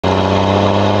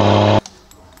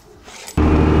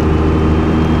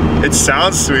It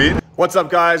sounds sweet. What's up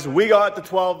guys? We got the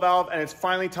 12 valve and it's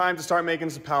finally time to start making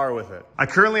some power with it. I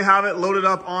currently have it loaded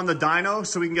up on the dyno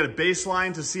so we can get a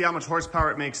baseline to see how much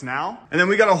horsepower it makes now. And then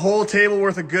we got a whole table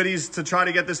worth of goodies to try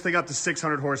to get this thing up to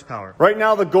 600 horsepower. Right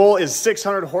now the goal is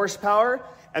 600 horsepower.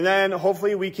 And then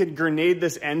hopefully we can grenade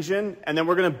this engine and then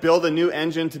we're gonna build a new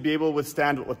engine to be able to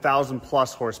withstand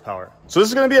 1,000+ horsepower. So this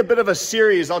is gonna be a bit of a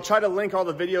series. I'll try to link all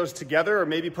the videos together or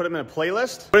maybe put them in a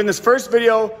playlist. But in this first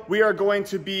video, we are going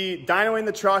to be dynoing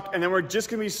the truck and then we're just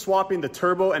gonna be swapping the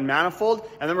turbo and manifold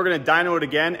and then we're gonna dyno it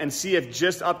again and see if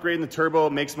just upgrading the turbo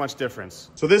makes much difference.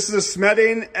 So this is a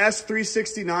Smeding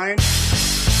S369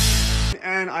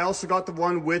 and I also got the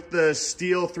one with the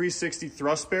steel 360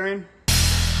 thrust bearing.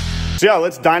 So yeah,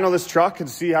 let's dyno this truck and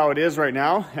see how it is right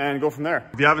now and go from there.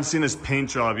 If you haven't seen this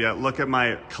paint job yet, look at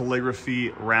my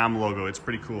calligraphy Ram logo. It's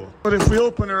pretty cool. But if we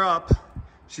open her up,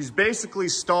 she's basically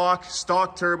stock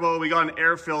turbo. We got an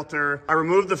air filter. I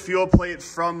removed the fuel plate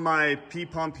from my P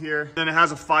pump here. Then it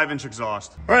has a 5-inch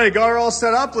exhaust. All right, got her all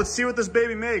set up. Let's see what this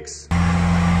baby makes.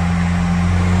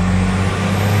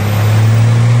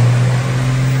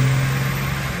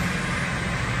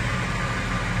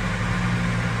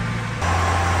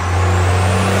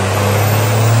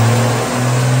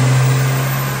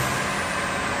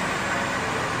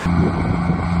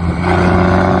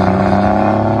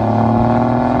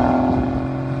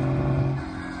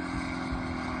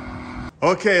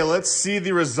 Okay, let's see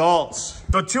the results.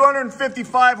 So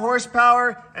 255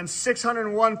 horsepower and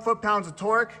 601 foot-pounds of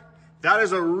torque. That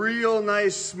is a real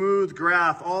nice smooth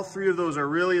graph. All three of those are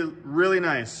really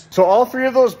nice. So all three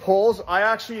of those poles, I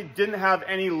actually didn't have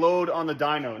any load on the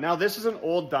dyno. Now this is an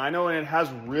old dyno and it has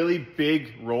really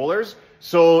big rollers.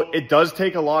 So it does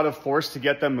take a lot of force to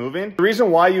get them moving. The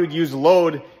reason why you would use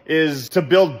load is to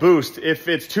build boost. If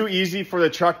it's too easy for the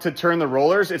truck to turn the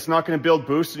rollers, it's not going to build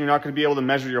boost and you're not going to be able to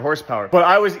measure your horsepower. But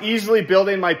I was easily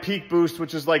building my peak boost,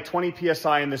 which is like 20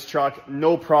 PSI in this truck,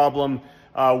 no problem,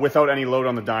 without any load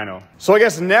on the dyno. So I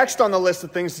guess next on the list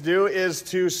of things to do is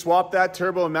to swap that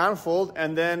turbo and manifold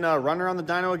and then run her on the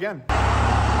dyno again.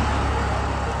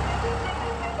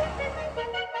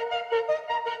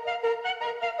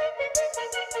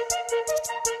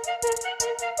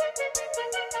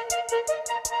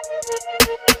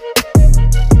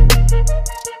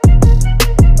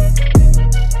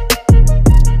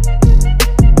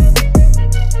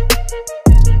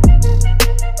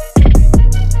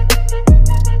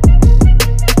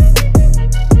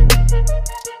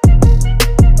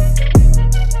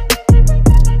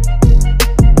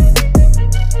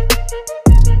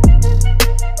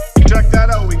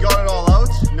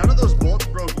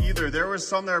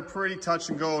 Some that are pretty touch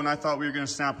and go, and I thought we were going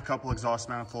to snap a couple exhaust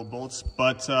manifold bolts,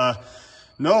 but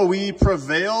no, we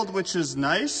prevailed, which is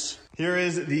nice. Here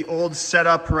is the old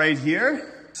setup right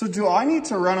here. So do I need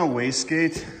to run a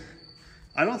wastegate?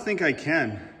 I don't think I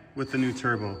can with the new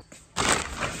turbo.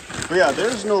 But yeah,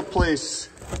 there's no place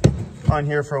on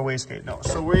here for a wastegate. No,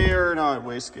 so we're not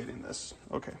wastegating this.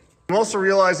 Okay. I'm also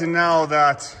realizing now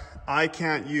that I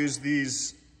can't use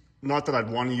these, not that I'd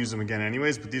want to use them again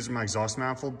anyways, but these are my exhaust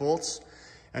manifold bolts.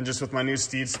 And just with my new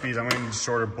steed speed, I'm gonna need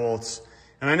shorter bolts.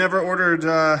 And I never ordered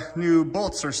new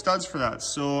bolts or studs for that.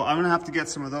 So I'm gonna have to get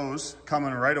some of those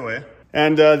coming right away.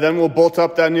 And then we'll bolt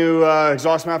up that new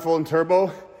exhaust manifold and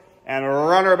turbo and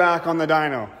run her back on the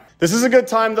dyno. This is a good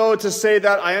time though to say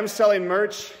that I am selling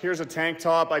merch. Here's a tank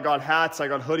top, I got hats, I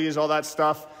got hoodies, all that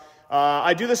stuff.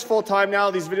 I do this full time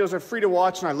now. These videos are free to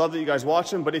watch and I love that you guys watch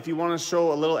them, but if you want to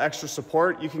show a little extra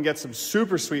support, you can get some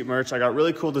super sweet merch. I got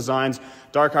really cool designs,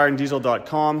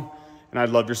 darkirondiesel.com, and I'd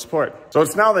love your support. So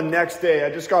it's now the next day. I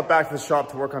just got back to the shop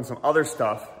to work on some other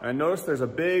stuff, and I noticed there's a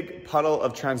big puddle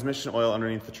of transmission oil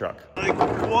underneath the truck. Like,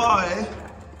 why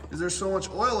is there so much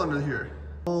oil under here?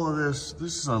 All of this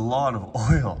is a lot of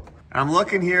oil. And I'm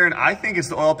looking here and I think it's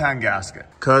the oil pan gasket,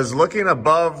 because looking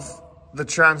above the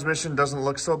transmission doesn't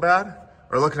look so bad,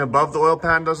 or looking above the oil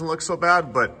pan doesn't look so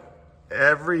bad, but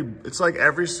it's like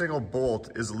every single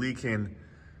bolt is leaking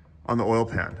on the oil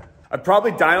pan. I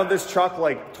probably dynoed this truck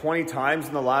like 20 times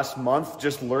in the last month,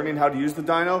 just learning how to use the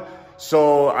dyno.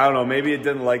 So I don't know, maybe it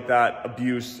didn't like that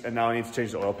abuse and now I need to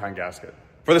change the oil pan gasket.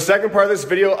 For the second part of this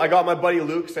video, I got my buddy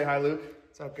Luke. Say hi, Luke.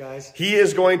 What's up, guys? He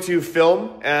is going to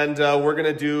film and we're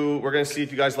gonna see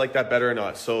if you guys like that better or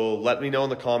not. So let me know in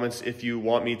the comments if you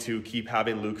want me to keep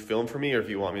having Luke film for me or if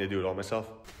you want me to do it all myself.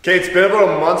 Okay, it's been about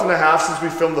a month and a half since we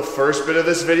filmed the first bit of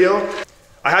this video.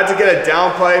 I had to get a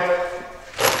downpipe,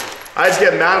 I had to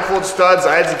get manifold studs,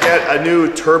 I had to get a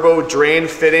new turbo drain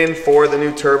fitting for the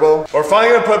new turbo. We're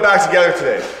finally gonna put it back together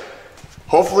today.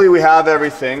 Hopefully we have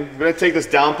everything. I'm gonna take this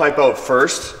downpipe out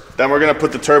first, then we're gonna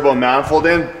put the turbo and manifold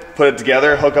in, put it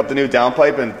together, hook up the new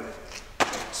downpipe, and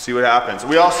see what happens.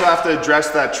 We also have to address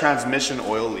that transmission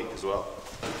oil leak as well.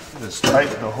 Just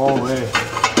tighten the whole way.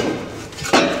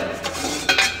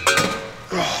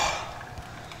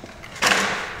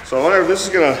 So I wonder if this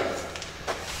is gonna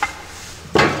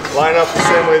line up the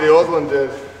same way the old one did.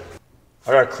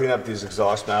 I gotta clean up these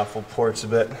exhaust manifold ports a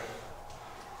bit.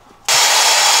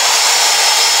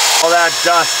 All that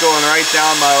dust going right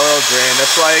down my oil drain.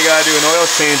 That's why you gotta do an oil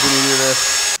change when you do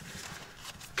this.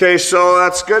 Okay, so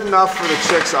that's good enough for the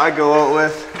chicks I go out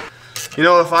with. You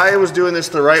know, if I was doing this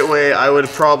the right way, I would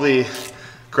probably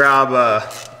grab a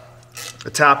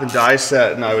tap and die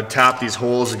set and I would tap these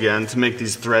holes again to make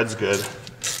these threads good.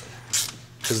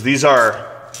 Because these are,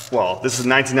 well, this is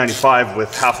 1995 with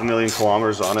 500,000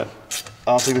 kilometers on it.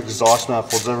 I don't think the exhaust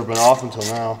manifold's ever been off until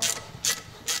now.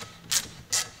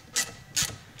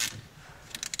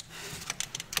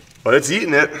 But it's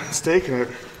eating it, it's taking it,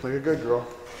 like a good girl.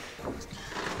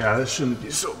 Yeah, this shouldn't be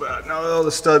so bad. Now that all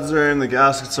the studs are in, the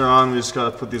gaskets are on, we just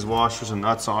gotta put these washers and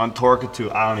nuts on. Torque it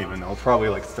to, I don't even know, probably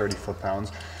like 30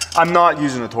 foot-pounds. I'm not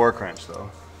using a torque wrench though.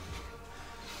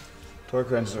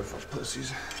 Torque wrenches are for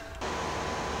pussies.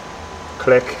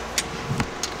 Click.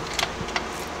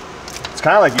 It's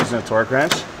kind of like using a torque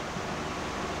wrench.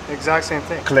 Exact same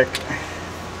thing. Click.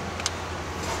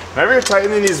 Whenever you're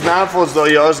tightening these manifolds though,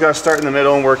 you always got to start in the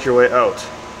middle and work your way out.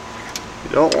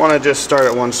 You don't want to just start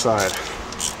at one side.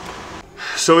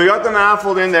 So we got the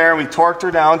manifold in there and we torqued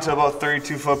her down to about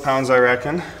 32 foot-pounds, I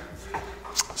reckon.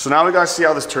 So now we got to see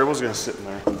how this turbo's going to sit in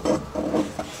there.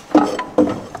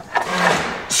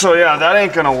 So yeah, that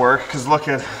ain't going to work because look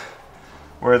at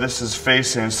where this is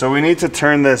facing. So we need to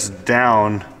turn this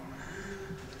down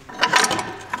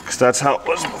because that's how it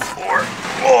was before.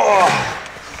 Oh.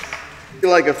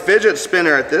 Like a fidget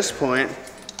spinner at this point.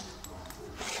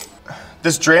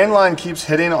 This drain line keeps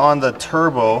hitting on the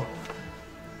turbo,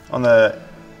 on the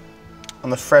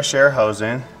fresh air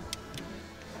housing.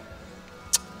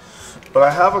 But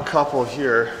I have a couple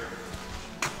here.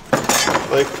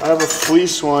 Like I have a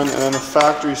fleece one and then a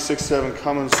factory 6.7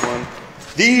 Cummins one.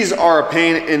 These are a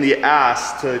pain in the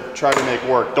ass to try to make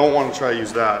work. Don't want to try to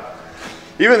use that.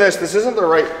 Even this isn't the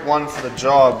right one for the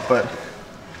job, but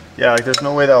yeah, like there's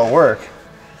no way that'll work.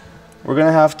 We're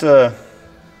gonna have to,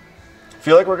 I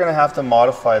feel like we're gonna have to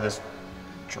modify this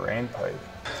drain pipe.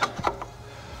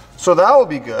 So that will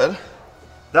be good.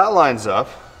 That lines up.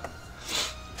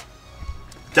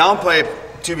 Downpipe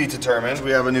to be determined.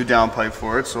 We have a new downpipe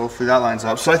for it, so hopefully that lines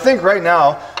up. So I think right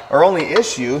now, our only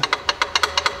issue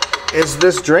is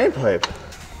this drain pipe.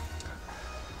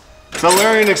 It's a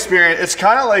learning experience. It's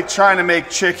kind of like trying to make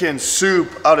chicken soup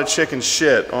out of chicken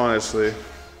shit, honestly.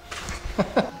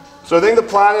 So I think the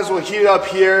plan is we'll heat it up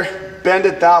here, bend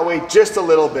it that way just a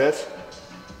little bit,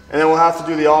 and then we'll have to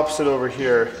do the opposite over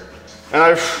here. And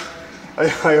I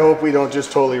hope we don't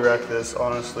just totally wreck this,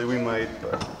 honestly, we might,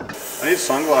 but. I need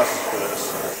sunglasses for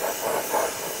this.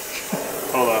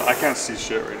 Hold on, I can't see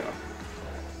shit right now.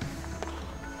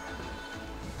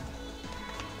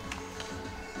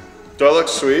 Do I look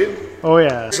sweet? Oh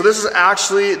yeah. So this is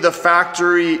actually the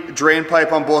factory drain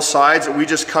pipe on both sides. We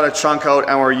just cut a chunk out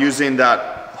and we're using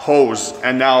that hose,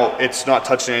 and now it's not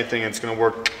touching anything. It's gonna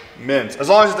work mint, as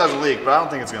long as it doesn't leak, but I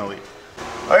don't think it's gonna leak.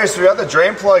 Okay, so we got the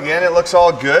drain plug in. It looks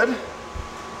all good.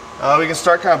 We can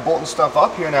start kind of bolting stuff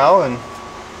up here now and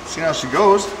see how she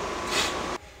goes.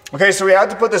 Okay, so we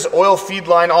had to put this oil feed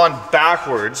line on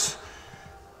backwards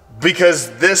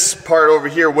because this part over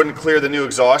here wouldn't clear the new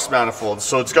exhaust manifold,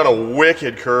 so it's got a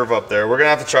wicked curve up there. We're gonna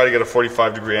have to try to get a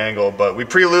 45-degree angle, but we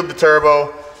pre-lubed the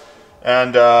turbo,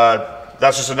 and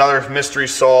that's just another mystery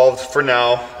solved for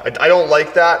now. I don't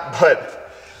like that, but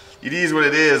it is what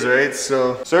it is, right?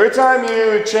 So every time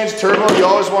you change turbo, you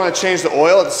always want to change the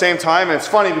oil at the same time. And it's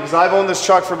funny because I've owned this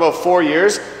truck for about 4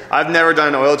 years. I've never done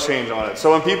an oil change on it.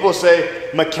 So when people say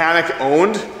mechanic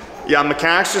owned, yeah,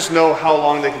 mechanics just know how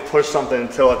long they can push something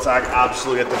until it's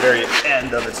absolutely at the very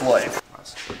end of its life.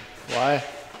 Why?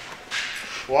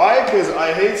 Why? Because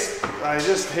I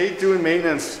just hate doing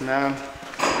maintenance, man.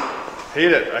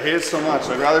 Hate it. I hate it so much.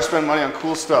 I'd rather spend money on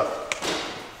cool stuff.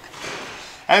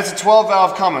 And it's a 12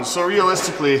 valve Cummins, so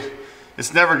realistically,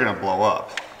 it's never gonna blow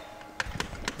up.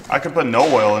 I could put no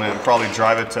oil in it and probably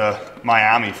drive it to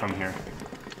Miami from here.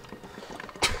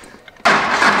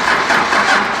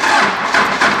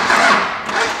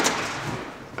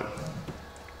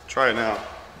 Try it now.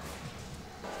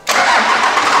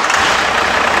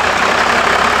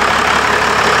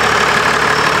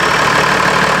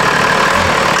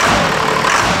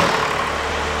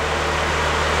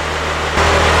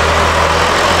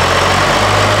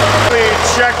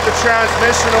 Check the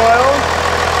transmission oil.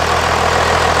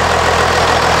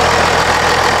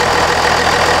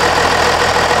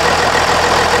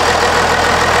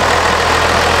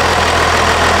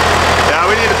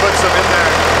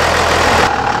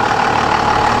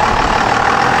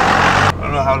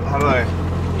 how do I?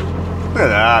 Look at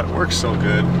that, it works so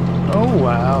good. Oh,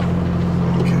 wow.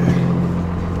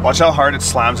 Okay. Watch how hard it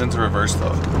slams into reverse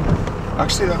though.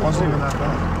 Actually, that wasn't even that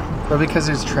bad. But because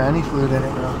there's tranny fluid in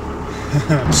it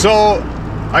now. So,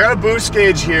 I got a boost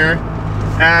gauge here,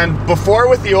 and before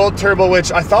with the old turbo,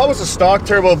 which I thought was a stock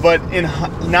turbo, but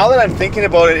now that I'm thinking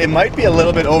about it, it might be a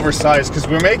little bit oversized because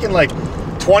we're making like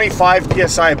 25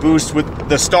 PSI boost with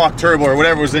the stock turbo or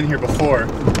whatever was in here before.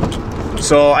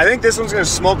 So I think this one's gonna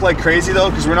smoke like crazy though,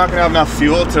 because we're not gonna have enough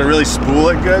fuel to really spool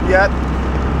it good yet.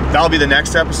 That'll be the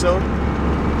next episode.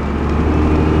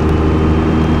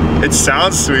 It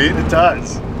sounds sweet. It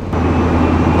does.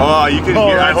 Oh, you can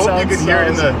hear. I hope you can hear it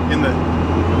in the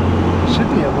Should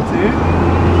be able to.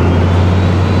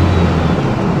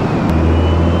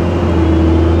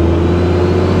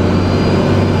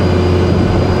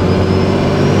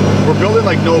 We're building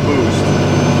like no boost.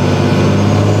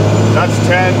 That's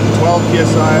 10, 12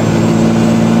 PSI,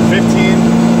 15.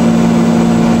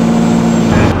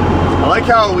 I like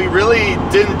how we really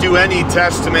didn't do any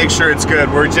tests to make sure it's good.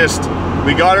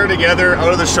 We got her together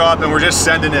out of the shop and we're just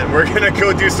sending it. We're gonna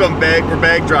go do we're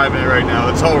bag driving it right now.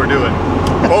 That's all we're doing.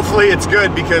 Hopefully it's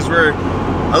good because we're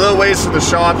a little ways to the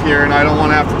shop here and I don't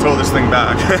want to have to tow this thing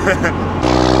back.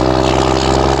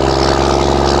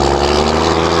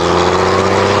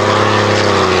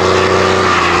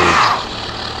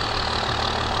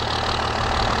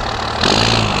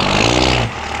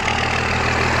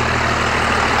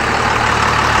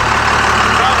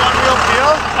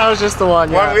 That was just the one,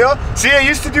 yeah. One wheel? See, I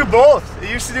used to do both. I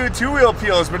used to do 2-wheel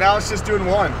peels, but now it's just doing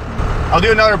one. I'll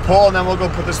do another pull and then we'll go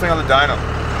put this thing on the dyno.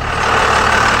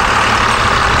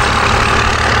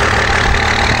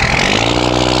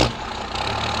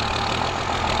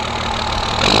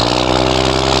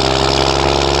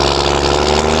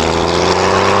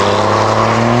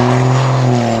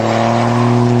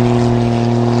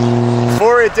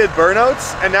 It did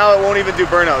burnouts and now it won't even do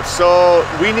burnouts, so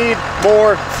we need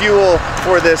more fuel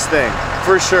for this thing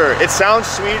for sure. It sounds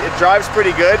sweet, it drives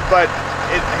pretty good, but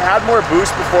it had more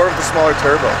boost before with the smaller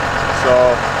turbo.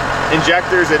 So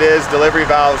injectors it is, delivery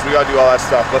valves, we gotta do all that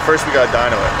stuff, but first we gotta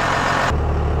dyno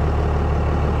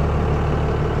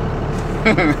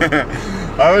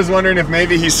it. I was wondering if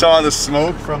maybe he saw the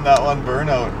smoke from that one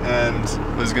burnout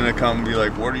and was gonna come and be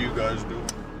like, what are you guys doing?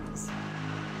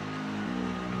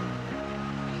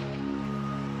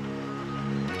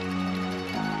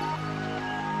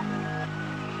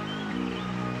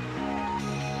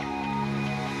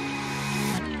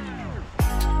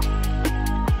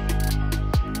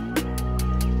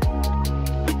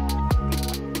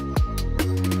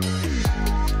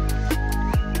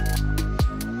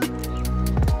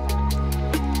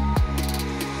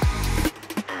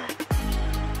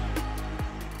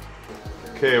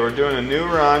 Okay, we're doing a new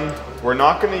run. We're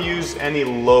not gonna use any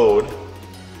load.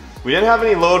 We didn't have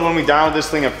any load when we dynoed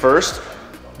this thing at first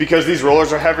because these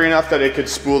rollers are heavy enough that it could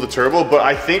spool the turbo, but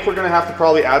I think we're gonna have to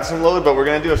probably add some load, but we're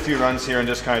gonna do a few runs here and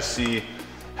just kind of see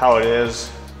how it is.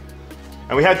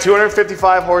 And we had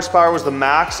 255 horsepower was the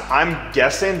max. I'm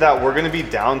guessing that we're gonna be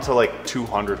down to like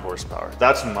 200 horsepower.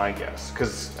 That's my guess,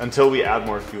 because until we add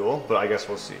more fuel, but I guess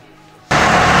we'll see. Here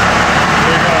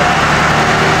we go.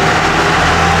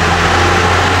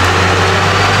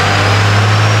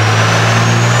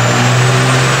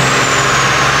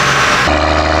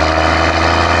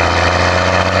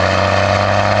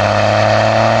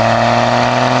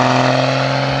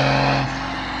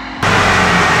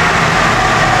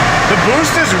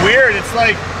 Boost is weird. It's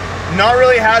like not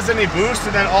really has any boost,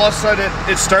 and then all of a sudden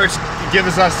it starts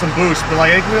giving us some boost. But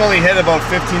like I think we only hit about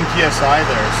 15 PSI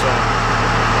there, so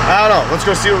I don't know. Let's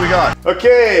go see what we got.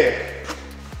 Okay,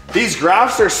 these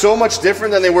graphs are so much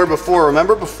different than they were before.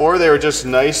 Remember before they were just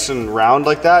nice and round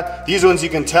like that? These ones you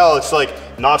can tell it's like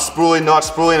not spooling,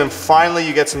 and finally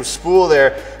you get some spool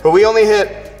there. But we only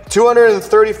hit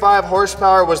 235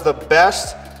 horsepower was the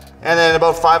best, and then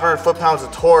about 500 foot-pounds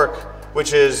of torque,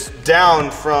 which is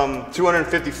down from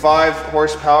 255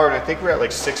 horsepower, and I think we're at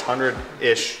like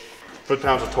 600-ish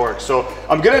foot-pounds of torque. So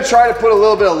I'm gonna try to put a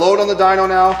little bit of load on the dyno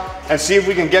now and see if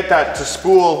we can get that to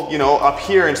spool, you know, up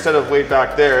here instead of way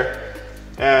back there.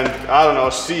 And I don't know,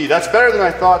 see, that's better than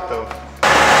I thought though.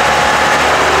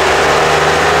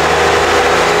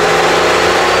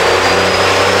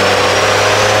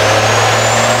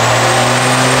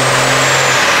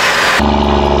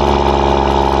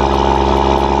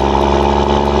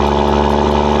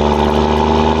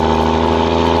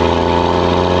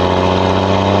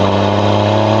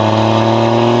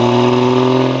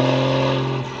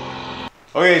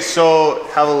 Okay, so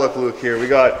have a look, Luke, here. We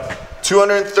got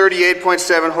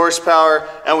 238.7 horsepower,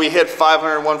 and we hit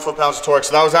 501 foot-pounds of torque.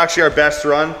 So that was actually our best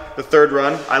run, the third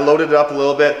run. I loaded it up a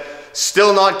little bit.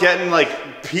 Still not getting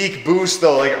like peak boost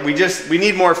though. Like we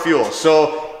need more fuel.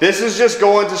 So this is just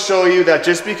going to show you that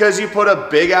just because you put a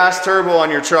big ass turbo on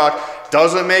your truck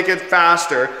doesn't make it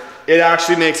faster. It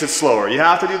actually makes it slower. You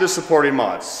have to do the supporting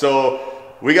mods. So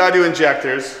we gotta do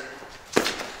injectors.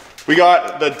 We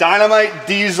got the Dynamite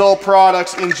Diesel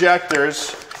Products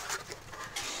injectors.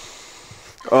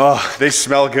 Oh, they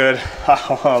smell good.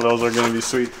 Those are gonna be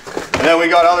sweet. And then we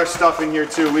got other stuff in here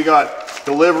too. We got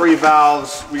delivery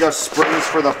valves. We got springs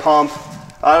for the pump.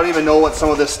 I don't even know what some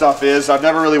of this stuff is. I've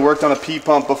never really worked on a P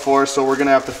pump before, so we're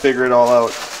gonna have to figure it all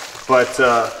out. But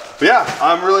yeah,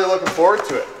 I'm really looking forward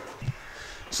to it.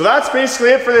 So that's basically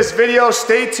it for this video.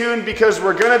 Stay tuned because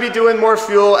we're gonna be doing more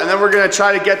fuel, and then we're gonna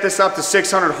try to get this up to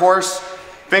 600 horse.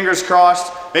 Fingers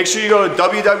crossed. Make sure you go to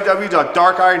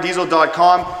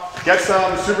www.darkirondiesel.com. Get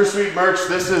some super sweet merch.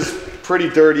 This is pretty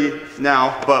dirty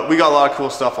now, but we got a lot of cool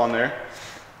stuff on there.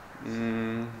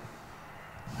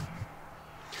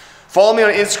 Follow me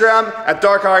on Instagram at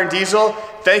Dark Iron Diesel.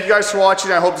 Thank you guys for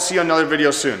watching. I hope to see you on another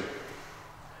video soon.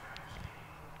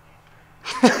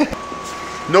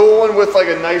 No one with like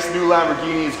a nice new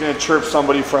Lamborghini is gonna chirp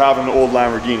somebody for having an old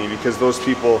Lamborghini, because those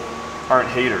people aren't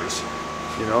haters,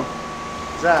 you know?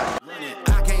 Zach.